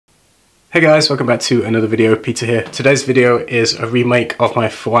Hey guys, welcome back to another video. Peter here. Today's video is a remake of my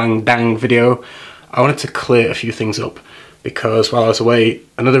Phuong Dang video. I wanted to clear a few things up because while I was away,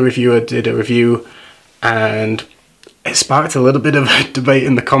 another reviewer did a review and it sparked a little bit of a debate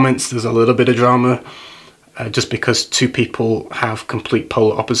in the comments. There's a little bit of drama just because two people have complete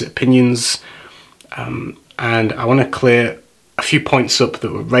polar opposite opinions, and I want to clear a few points up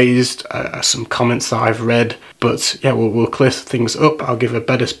that were raised, some comments that I've read, but yeah, we'll clear things up. I'll give a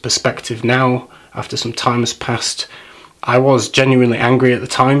better perspective now after some time has passed. I was genuinely angry at the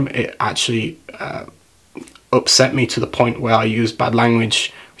time. It actually upset me to the point where I used bad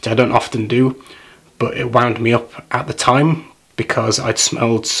language, which I don't often do, but it wound me up at the time because I'd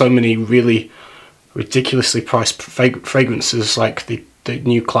smelled so many really ridiculously priced fragrances like the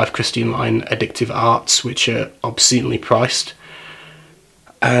new Clive Christian line Addictive Arts, which are obscenely priced.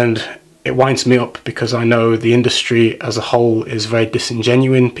 And it winds me up because I know the industry as a whole is very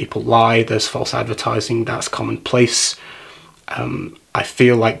disingenuine. People lie, there's false advertising, that's commonplace. I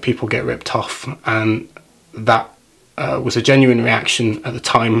feel like people get ripped off, and that was a genuine reaction at the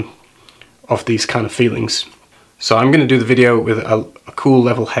time of these kind of feelings. So I'm going to do the video with a cool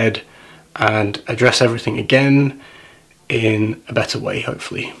level head and address everything again in a better way,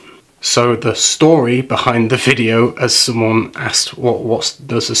 hopefully. So the story behind the video, as someone asked,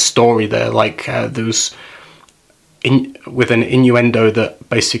 there's a story there, like there was with an innuendo that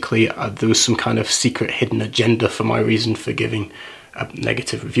basically there was some kind of secret hidden agenda for my reason for giving a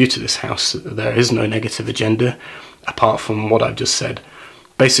negative review to this house. There is no negative agenda apart from what I've just said.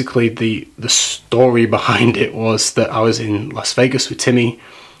 Basically the story behind it was that I was in Las Vegas with Timmy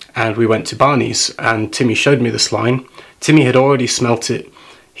and we went to Barney's and Timmy showed me this line. Timmy had already smelt it.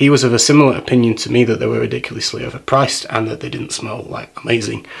 He was of a similar opinion to me that they were ridiculously overpriced and that they didn't smell like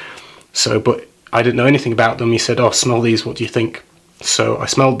amazing. So, but I didn't know anything about them. He said, "Oh, smell these, what do you think?" So I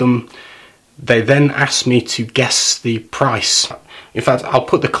smelled them. They then asked me to guess the price. In fact, I'll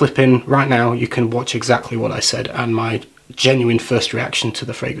put the clip in right now. You can watch exactly what I said and my genuine first reaction to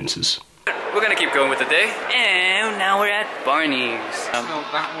the fragrances. We're gonna keep going with the day, and now we're at Barney's. Smell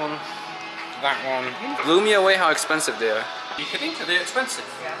that one. Blew me away how expensive they are. You kidding? Are they expensive?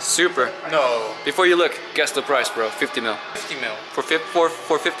 Super. No. Before you look, guess the price, bro. 50 mil. 50 mil. For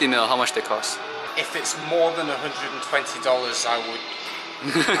 50 mil, how much they cost? If it's more than $120, I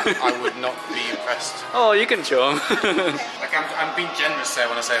would not be impressed. Oh, you can show them. Like I'm being generous there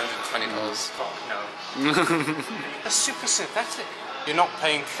when I say $120. Fuck no. That's super synthetic. You're not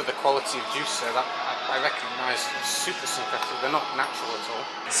paying for the quality of juice there. That I recognise super synthetic. They're not natural at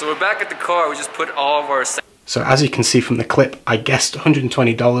all. So we're back at the car. We just put all of our... So as you can see from the clip, I guessed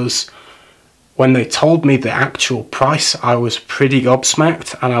 $120. When they told me the actual price, I was pretty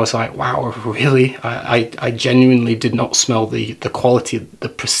gobsmacked, and I was like, wow, really? I genuinely did not smell the quality, the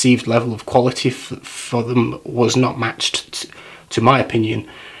perceived level of quality for them was not matched to my opinion.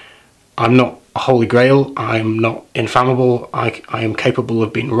 I'm not a holy grail, I'm not infallible, I am capable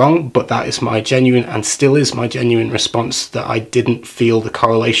of being wrong, but that is my genuine, and still is my genuine response, that I didn't feel the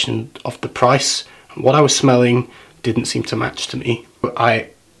correlation of the price. What I was smelling didn't seem to match to me. I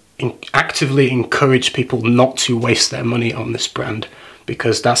actively encourage people not to waste their money on this brand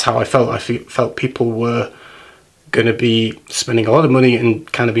because that's how I felt. I felt people were going to be spending a lot of money and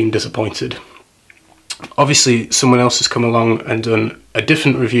kind of being disappointed. Obviously, someone else has come along and done a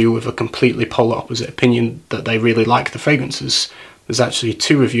different review with a completely polar opposite opinion that they really like the fragrances. There's actually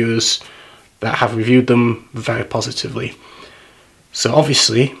two reviewers that have reviewed them very positively. So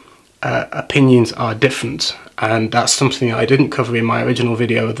obviously, opinions are different, and that's something I didn't cover in my original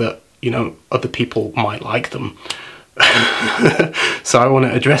video, that, you know, other people might like them. So I want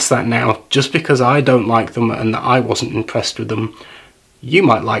to address that now. Just because I don't like them and that I wasn't impressed with them, you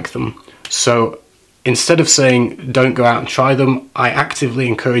might like them. So instead of saying don't go out and try them, I actively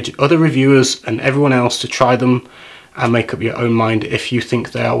encourage other reviewers and everyone else to try them and make up your own mind if you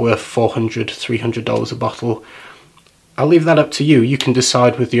think they are worth $400, $300 a bottle. I'll leave that up to you. You can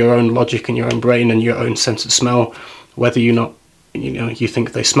decide with your own logic and your own brain and your own sense of smell whether you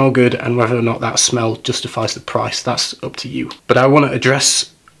think they smell good and whether or not that smell justifies the price. That's up to you. But I want to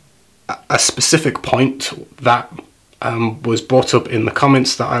address a specific point that was brought up in the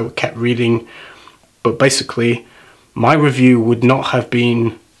comments that I kept reading. But basically, my review would not have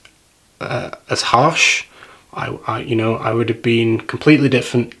been as harsh. I would have been completely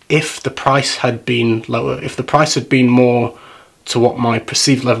different if the price had been lower. If the price had been more to what my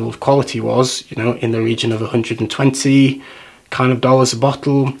perceived level of quality was, you know, in the region of $120 kind of dollars a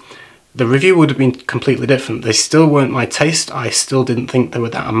bottle, the review would have been completely different. They still weren't my taste. I still didn't think they were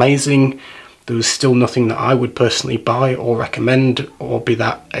that amazing. there was still nothing that I would personally buy or recommend or be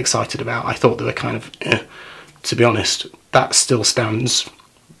that excited about. I thought they were kind of to be honest. That still stands.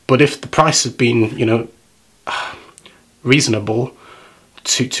 But if the price had been, you know, reasonable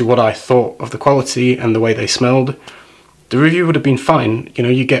to what I thought of the quality and the way they smelled, the review would have been fine. You know,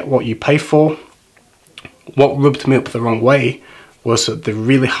 you get what you pay for. What rubbed me up the wrong way was at the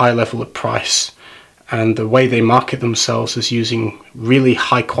really high level of price and the way they market themselves as using really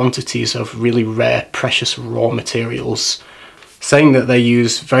high quantities of really rare, precious raw materials, saying that they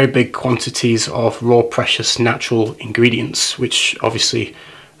use very big quantities of raw, precious, natural ingredients, which obviously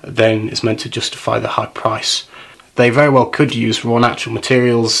then is meant to justify the high price. They very well could use raw natural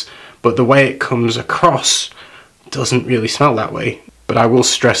materials, but the way it comes across doesn't really smell that way. But I will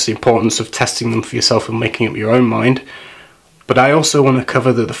stress the importance of testing them for yourself and making up your own mind. But I also want to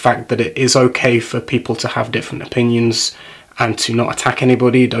cover the fact that it is okay for people to have different opinions and to not attack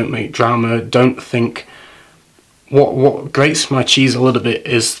anybody, don't make drama, don't think. What grates my cheese a little bit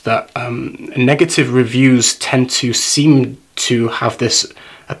is that negative reviews tend to seem to have this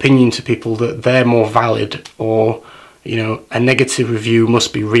opinion to people that they're more valid, or, you know, a negative review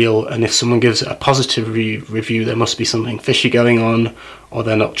must be real, and if someone gives a positive review there must be something fishy going on, or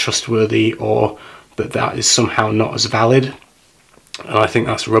they're not trustworthy, or that is somehow not as valid. And I think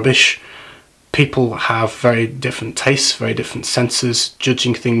that's rubbish. People have very different tastes, very different senses,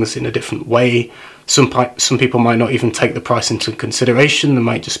 judging things in a different way. Some people might not even take the price into consideration. They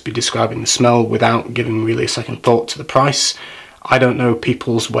might just be describing the smell without giving really a second thought to the price. I don't know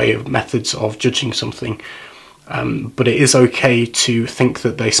people's methods of judging something, but it is okay to think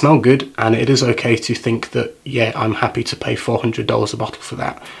that they smell good, and it is okay to think that, yeah, I'm happy to pay $400 a bottle for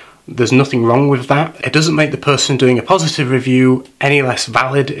that. There's nothing wrong with that. It doesn't make the person doing a positive review any less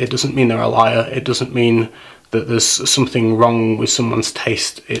valid. It doesn't mean they're a liar. It doesn't mean that there's something wrong with someone's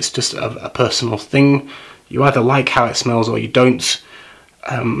taste. It's just a personal thing. You either like how it smells or you don't.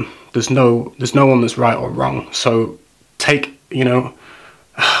 There's no one that's right or wrong. So take, you know,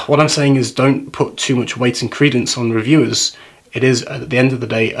 what I'm saying is don't put too much weight and credence on reviewers. It is, at the end of the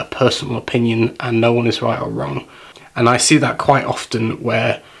day, a personal opinion, and no one is right or wrong. And I see that quite often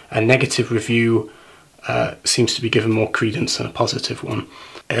where a negative review seems to be given more credence than a positive one.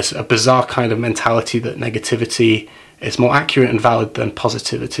 It's a bizarre kind of mentality that negativity is more accurate and valid than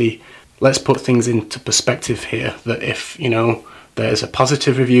positivity. Let's put things into perspective here, that if, you know, there's a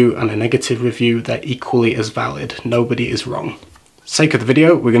positive review and a negative review, they're equally as valid. Nobody is wrong. Sake of the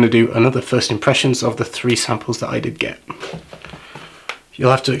video, we're going to do another first impressions of the 3 samples that I did get.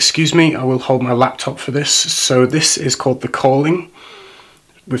 You'll have to excuse me, I will hold my laptop for this. So this is called The Calling,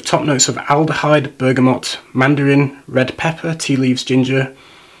 with top notes of aldehyde, bergamot, mandarin, red pepper, tea leaves, ginger,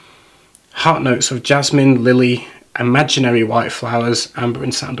 heart notes of jasmine, lily, imaginary white flowers, amber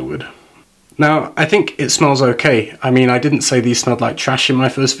and sandalwood. Now, I think it smells okay. I mean, I didn't say these smelled like trash in my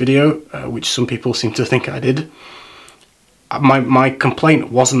first video, which some people seem to think I did. My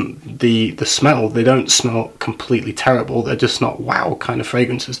complaint wasn't the smell. They don't smell completely terrible. They're just not wow kind of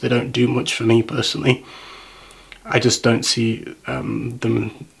fragrances. They don't do much for me personally. I just don't see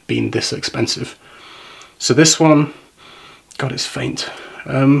them being this expensive. So this one, God, it's faint.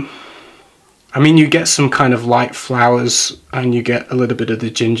 I mean, you get some kind of light flowers and you get a little bit of the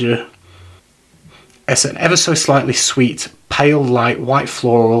ginger. It's an ever so slightly sweet, pale light white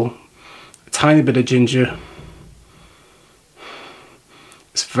floral, a tiny bit of ginger.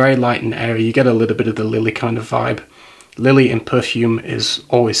 It's very light and airy. You get a little bit of the lily kind of vibe. Lily in perfume is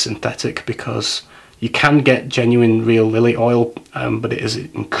always synthetic because you can get genuine real lily oil, but it is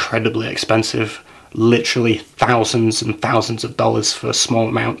incredibly expensive. Literally thousands and thousands of dollars for small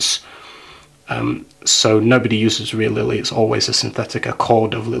amounts. So nobody uses real lily. It's always a synthetic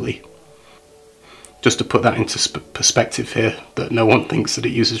accord of lily. Just to put that into perspective here, that no one thinks that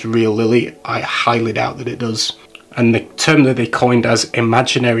it uses real lily. I highly doubt that it does. And the term that they coined as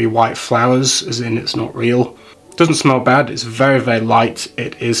imaginary white flowers, as in it's not real. Doesn't smell bad, it's very, very light.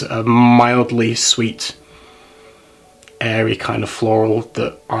 It is a mildly sweet, airy kind of floral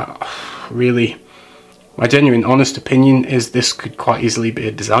that really, my genuine honest opinion is this could quite easily be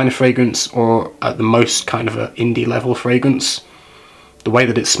a designer fragrance, or at the most kind of an indie level fragrance. The way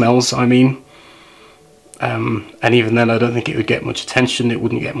that it smells, I mean. And even then I don't think it would get much attention. It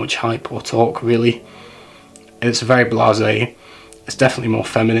wouldn't get much hype or talk really. It's very blasé. It's definitely more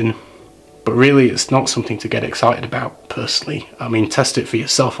feminine, but really it's not something to get excited about personally. I mean, test it for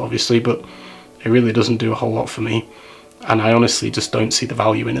yourself obviously, but it really doesn't do a whole lot for me, and I honestly just don't see the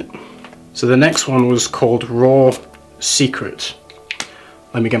value in it. So the next one was called Raw Secret.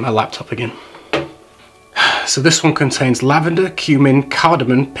 Let me get my laptop again. So this one contains lavender, cumin,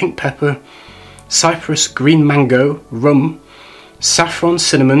 cardamom, pink pepper, cypress, green mango, rum, saffron,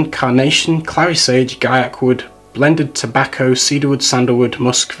 cinnamon, carnation, clary sage, gaiac wood, blended tobacco, cedarwood, sandalwood,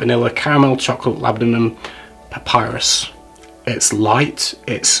 musk, vanilla, caramel, chocolate, labdanum, papyrus. It's light,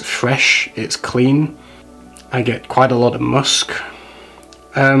 it's fresh, it's clean. I get quite a lot of musk.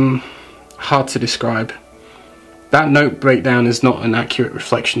 Hard to describe. That note breakdown is not an accurate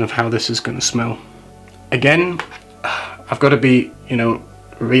reflection of how this is going to smell. Again, I've got to be, you know,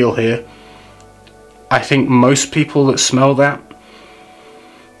 real here. I think most people that smell that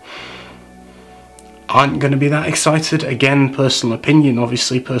aren't going to be that excited. Again, personal opinion,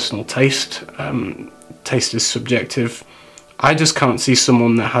 obviously, personal taste. Taste is subjective. I just can't see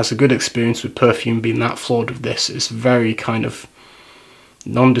someone that has a good experience with perfume being that floored with this. It's very kind of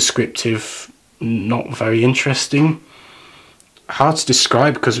non-descriptive, not very interesting. Hard to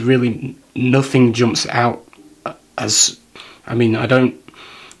describe because really nothing jumps out as... I mean, I don't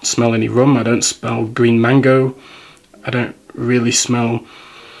smell any rum, I don't smell green mango, I don't really smell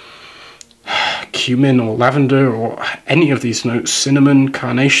cumin or lavender or any of these notes. Cinnamon,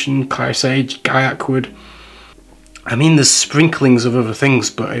 carnation, clary sage, gaiac wood. I mean, there's sprinklings of other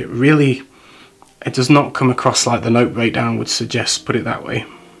things, but it does not come across like the note breakdown would suggest, put it that way.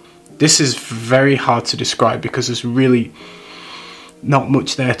 This is very hard to describe because there's really not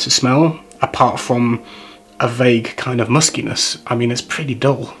much there to smell apart from a vague kind of muskiness. I mean, it's pretty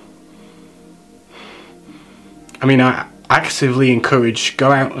dull. I mean, I actively encourage,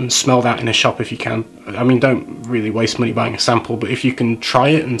 go out and smell that in a shop if you can. I mean, don't really waste money buying a sample, but if you can try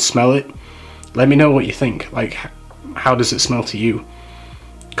it and smell it, let me know what you think. Like, how does it smell to you?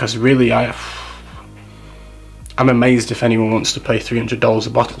 Because really, I'm amazed if anyone wants to pay $300 a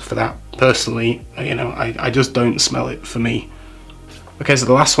bottle for that. Personally, you know, I just don't smell it for me. Okay, so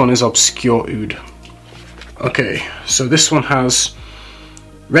the last one is Obscure Oud. Okay, so this one has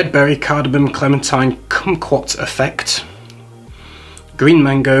red berry, cardamom, clementine, kumquat effect, green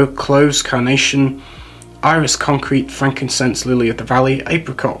mango, cloves, carnation, iris concrete, frankincense, lily of the valley,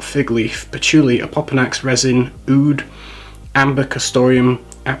 apricot, fig leaf, patchouli, apopanax resin, oud, amber, castoreum,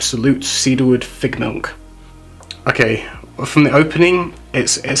 absolute, cedarwood, fig milk. Okay, from the opening,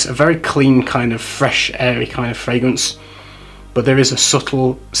 it's a very clean kind of fresh, airy kind of fragrance, but there is a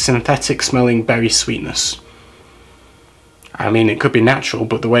subtle synthetic smelling berry sweetness. I mean, it could be natural,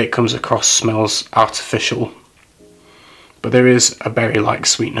 but the way it comes across smells artificial. But there is a berry-like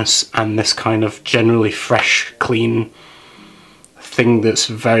sweetness and this kind of generally fresh, clean thing that's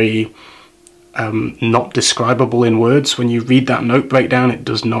very not describable in words. When you read that note breakdown, it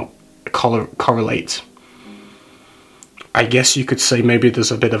does not correlate. I guess you could say maybe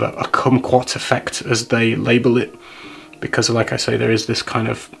there's a bit of a kumquat effect as they label it, because like I say, there is this kind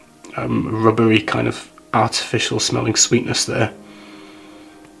of rubbery kind of artificial smelling sweetness there.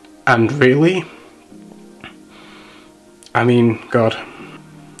 And really, I mean, God,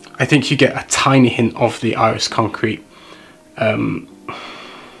 I think you get a tiny hint of the iris concrete. So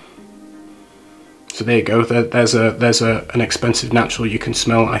there you go. There's an expensive natural you can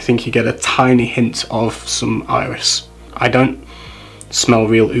smell. I think you get a tiny hint of some iris. I don't smell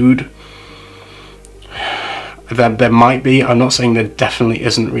real oud. There might be. I'm not saying there definitely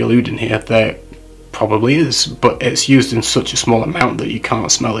isn't real oud in here. There probably is, but it's used in such a small amount that you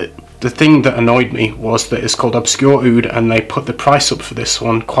can't smell it. The thing that annoyed me was that it's called Obscure Oud and they put the price up for this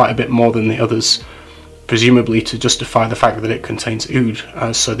one quite a bit more than the others, presumably to justify the fact that it contains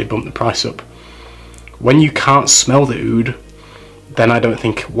oud, so they bumped the price up. When you can't smell the oud, then I don't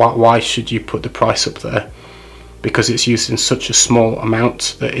think, why should you put the price up there? Because it's used in such a small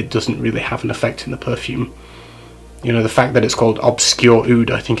amount that it doesn't really have an effect in the perfume. You know, the fact that it's called Obscure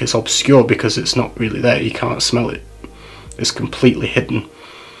Oud, I think it's obscure because it's not really there, you can't smell it. It's completely hidden.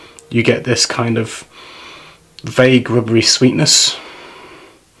 You get this kind of vague rubbery sweetness,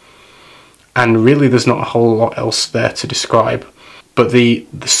 and really there's not a whole lot else there to describe. But the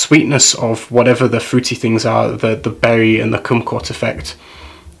sweetness of whatever the fruity things are, the berry and the kumquat effect,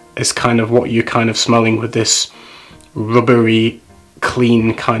 is kind of what you're kind of smelling with this rubbery,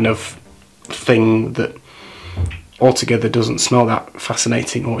 clean kind of thing that altogether doesn't smell that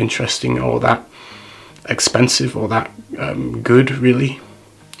fascinating or interesting or that expensive or that good, really.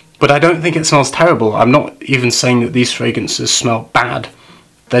 But I don't think it smells terrible. I'm not even saying that these fragrances smell bad.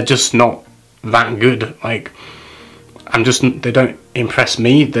 They're just not that good. Like, they don't impress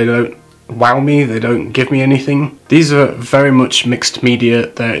me, they don't wow me, they don't give me anything. These are very much mixed media.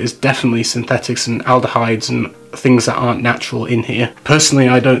 There is definitely synthetics and aldehydes and things that aren't natural in here. Personally,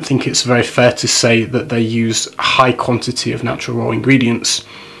 I don't think it's very fair to say that they use a high quantity of natural raw ingredients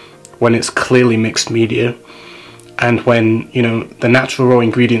when it's clearly mixed media, And when, you know, the natural raw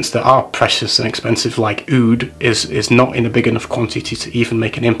ingredients that are precious and expensive, like oud, is not in a big enough quantity to even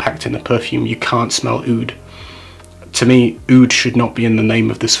make an impact in the perfume, you can't smell oud. To me, oud should not be in the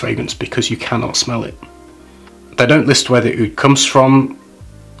name of this fragrance because you cannot smell it. They don't list where the oud comes from.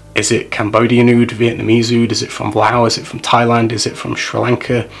 Is it Cambodian oud, Vietnamese oud? Is it from Laos? Is it from Thailand? Is it from Sri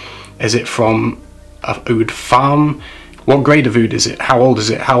Lanka? Is it from an oud farm? What grade of oud is it? How old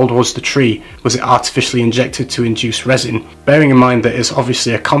is it? How old was the tree? Was it artificially injected to induce resin? Bearing in mind that it's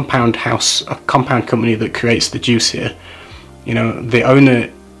obviously a compound house, a compound company that creates the juice here. You know, the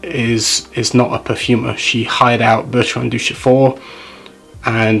owner is not a perfumer. She hired out Bertrand Duchefort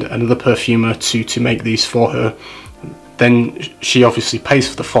and another perfumer to make these for her. Then she obviously pays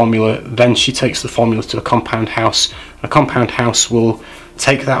for the formula. Then she takes the formula to a compound house. A compound house will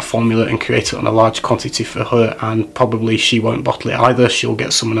take that formula and create it on a large quantity for her, and probably she won't bottle it either. She'll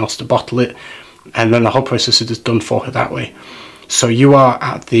get someone else to bottle it, and then the whole process is done for her that way. So you are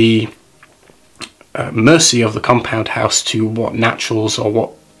at the mercy of the compound house to what naturals or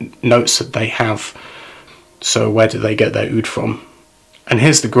what notes that they have. So where do they get their oud from? And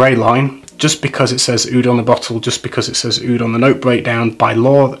here's the grey line. Just because it says oud on the bottle, just because it says oud on the note breakdown, by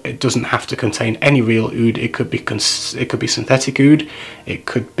law it doesn't have to contain any real oud. It could be synthetic oud. It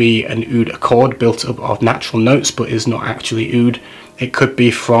could be an oud accord built up of natural notes but is not actually oud. It could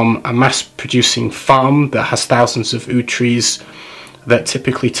be from a mass-producing farm that has thousands of oud trees that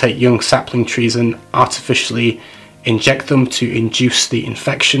typically take young sapling trees and artificially inject them to induce the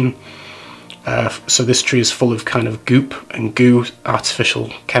infection. So this tree is full of kind of goop and goo, artificial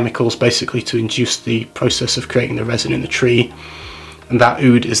chemicals basically to induce the process of creating the resin in the tree. And that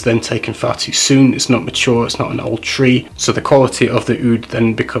oud is then taken far too soon. It's not mature, it's not an old tree. So the quality of the oud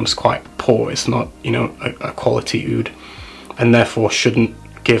then becomes quite poor. It's not, you know, a quality oud, and therefore shouldn't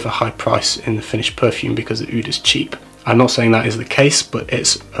give a high price in the finished perfume because the oud is cheap. I'm not saying that is the case, but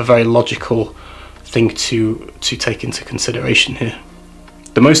it's a very logical thing to take into consideration here.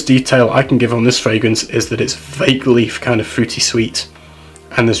 The most detail I can give on this fragrance is that it's vaguely kind of fruity sweet,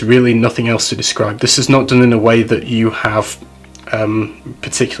 and there's really nothing else to describe. This is not done in a way that you have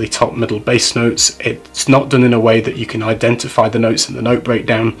particularly top, middle, base notes. It's not done in a way that you can identify the notes in the note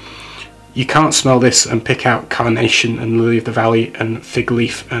breakdown. You can't smell this and pick out carnation and lily of the valley and fig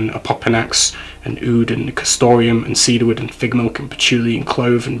leaf and opopanax and oud and castoreum and cedarwood and fig milk and patchouli and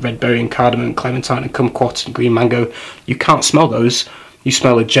clove and red berry and cardamom and clementine and kumquat and green mango. You can't smell those. You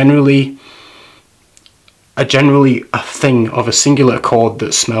smell a generally a thing of a singular accord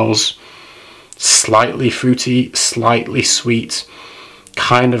that smells slightly fruity, slightly sweet,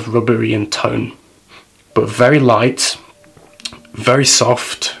 kind of rubbery in tone, but very light, very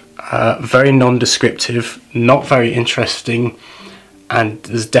soft, very non-descriptive, not very interesting, and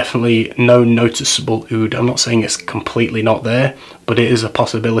there's definitely no noticeable oud. I'm not saying it's completely not there, but it is a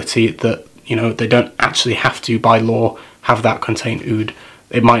possibility that, you know, they don't actually have to, by law, have that contain oud.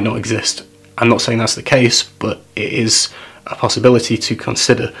 It might not exist. I'm not saying that's the case, but it is a possibility to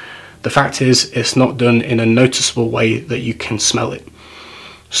consider. The fact is, it's not done in a noticeable way that you can smell it.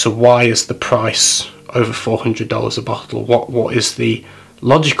 So why is the price over $400 a bottle? What is the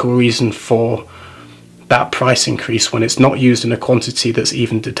logical reason for that price increase when it's not used in a quantity that's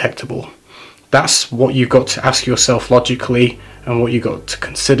even detectable? That's what you've got to ask yourself logically, and what you've got to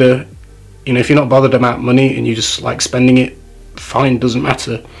consider. You know, if you're not bothered about money and you just like spending it, fine, doesn't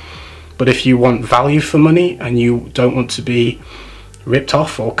matter. But if you want value for money and you don't want to be ripped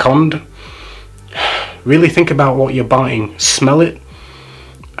off or conned, really think about what you're buying. Smell it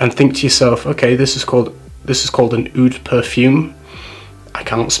and think to yourself, okay, this is called an oud perfume. I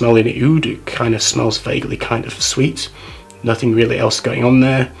can't smell any oud. It kind of smells vaguely kind of sweet. Nothing really else going on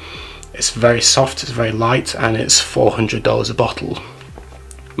there. It's very soft, it's very light, and it's $400 a bottle.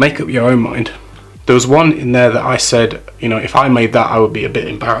 Make up your own mind. There was one in there that I said, you know, if I made that I would be a bit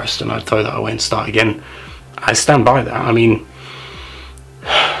embarrassed and I'd throw that away and start again. I stand by that. I mean,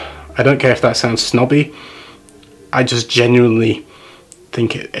 I don't care if that sounds snobby. I just genuinely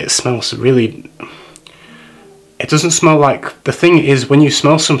think it smells really... It doesn't smell like... The thing is, when you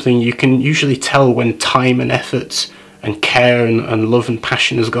smell something, you can usually tell when time and effort and care and love and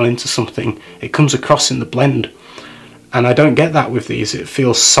passion has gone into something. It comes across in the blend. And I don't get that with these. It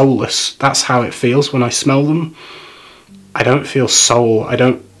feels soulless. That's how it feels when I smell them. I don't feel soul. I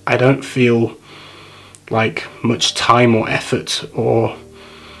don't feel like much time or effort or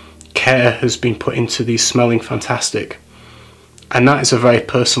care has been put into these smelling fantastic. And that is a very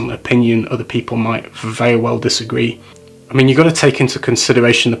personal opinion. Other people might very well disagree. I mean, you've got to take into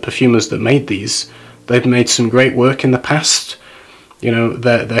consideration the perfumers that made these. They've made some great work in the past. You know,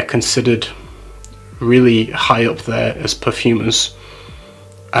 they're considered really high up there as perfumers,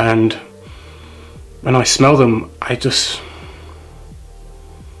 and when I smell them,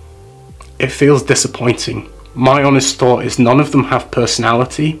 it feels disappointing. My honest thought is none of them have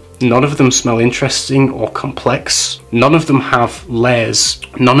personality, none of them smell interesting or complex, none of them have layers,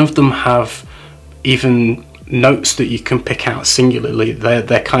 none of them have even notes that you can pick out singularly.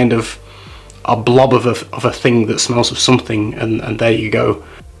 They're kind of a blob of a thing that smells of something, and there you go.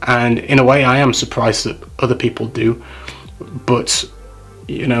 And in a way I am surprised that other people do, but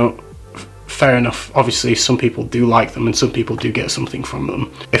you know, fair enough. Obviously some people do like them and some people do get something from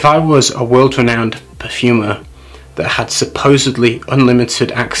them. If I was a world-renowned perfumer that had supposedly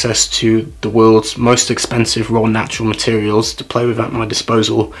unlimited access to the world's most expensive raw natural materials to play with at my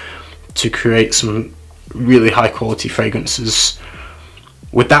disposal to create some really high quality fragrances,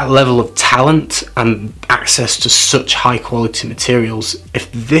 with that level of talent and access to such high quality materials, if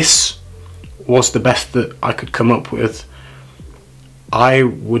this was the best that I could come up with, I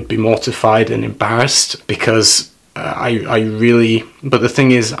would be mortified and embarrassed, because I really, but the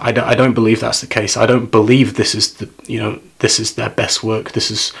thing is, I don't believe that's the case. I don't believe this is this is their best work,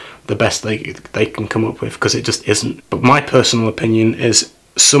 this is the best they can come up with, because it just isn't. But my personal opinion is,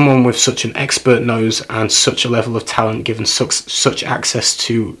 someone with such an expert nose and such a level of talent, given such access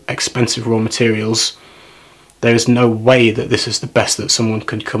to expensive raw materials, there is no way that this is the best that someone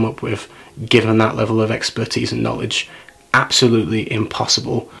could come up with, given that level of expertise and knowledge. Absolutely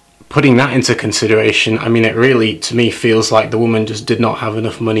impossible. Putting that into consideration, I mean, it really, to me, feels like the woman just did not have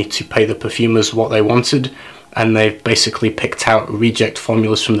enough money to pay the perfumers what they wanted, and they've basically picked out reject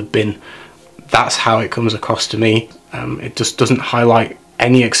formulas from the bin. That's how it comes across to me. It just doesn't highlight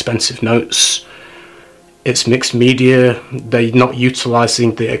any expensive notes. It's mixed media. They're not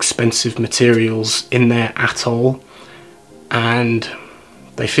utilizing the expensive materials in there at all, and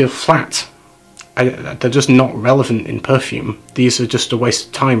they feel flat. They're just not relevant in perfume. These are just a waste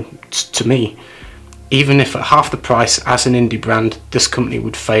of time to me. Even if at half the price as an indie brand, this company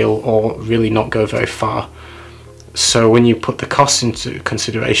would fail or really not go very far. So when you put the costs into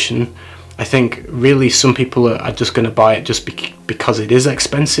consideration, I think really some people are just going to buy it just because it is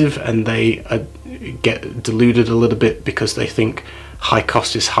expensive, and they get deluded a little bit because they think high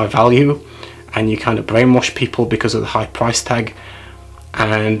cost is high value, and you kind of brainwash people because of the high price tag,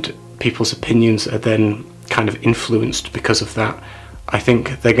 and people's opinions are then kind of influenced because of that. I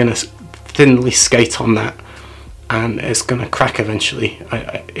think they're going to thinly skate on that, and it's going to crack eventually.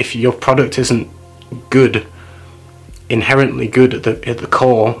 If your product isn't good, inherently good at the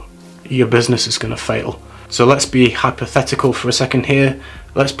core, your business is going to fail. So let's be hypothetical for a second here.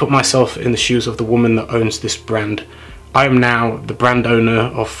 Let's put myself in the shoes of the woman that owns this brand. I am now the brand owner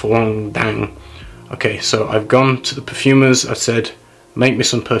of Phuong Dang. Okay, so I've gone to the perfumers, I've said, make me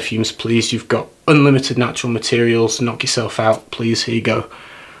some perfumes please, you've got unlimited natural materials, knock yourself out please, here you go.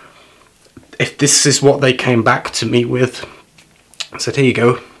 If this is what they came back to me with, I said here you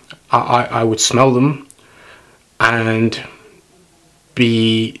go, I would smell them and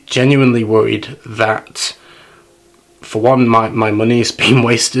be genuinely worried that, for one, my money is being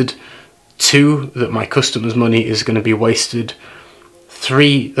wasted, two, that my customers' money is going to be wasted,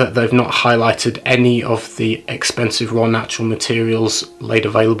 three, that they've not highlighted any of the expensive raw natural materials laid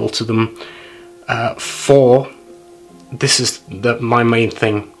available to them, four, this is my main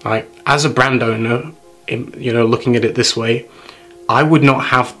thing, right? As a brand owner, looking at it this way, I would not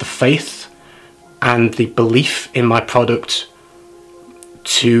have the faith and the belief in my product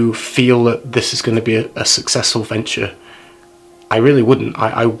to feel that this is going to be a successful venture. I really wouldn't.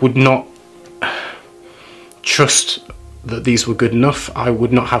 I would not trust that these were good enough. I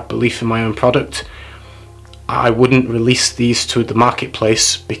would not have belief in my own product. I wouldn't release these to the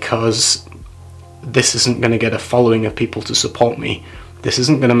marketplace because this isn't going to get a following of people to support me. This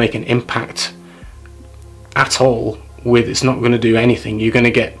isn't going to make an impact at all. It's not going to do anything. You're going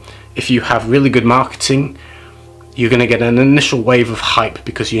to get, if you have really good marketing, you're going to get an initial wave of hype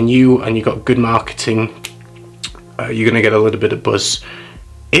because you're new and you've got good marketing. You're going to get a little bit of buzz.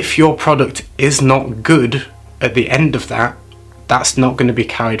 If your product is not good at the end of that, that's not going to be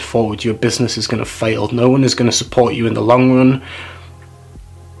carried forward. Your business is going to fail. No one is going to support you in the long run,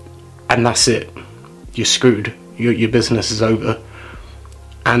 and that's it. You're screwed. Your business is over.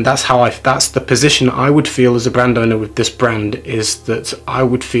 And that's the position I would feel as a brand owner with this brand, is that I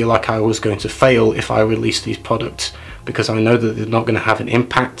would feel like I was going to fail if I released these products, because I know that they're not going to have an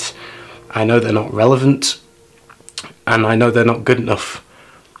impact, I know they're not relevant, and I know they're not good enough,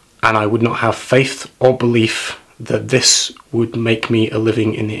 and I would not have faith or belief that this would make me a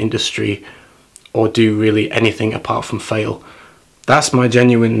living in the industry or do really anything apart from fail. That's my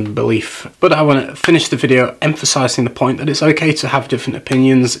genuine belief. But I want to finish the video emphasizing the point that it's okay to have different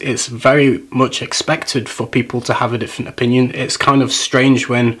opinions. It's very much expected for people to have a different opinion. It's kind of strange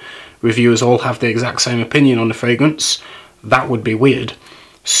when reviewers all have the exact same opinion on the fragrance. That would be weird.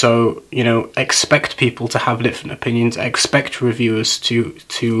 So, you know, expect people to have different opinions. Expect reviewers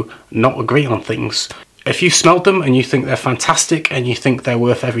to not agree on things. If you smelled them and you think they're fantastic and you think they're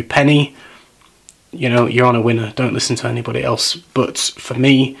worth every penny, you know, you're on a winner. Don't listen to anybody else. But for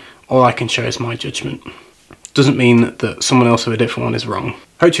me, all I can share is my judgment. Doesn't mean that someone else with a different one is wrong.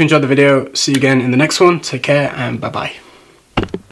 Hope you enjoyed the video. See you again in the next one. Take care and bye-bye.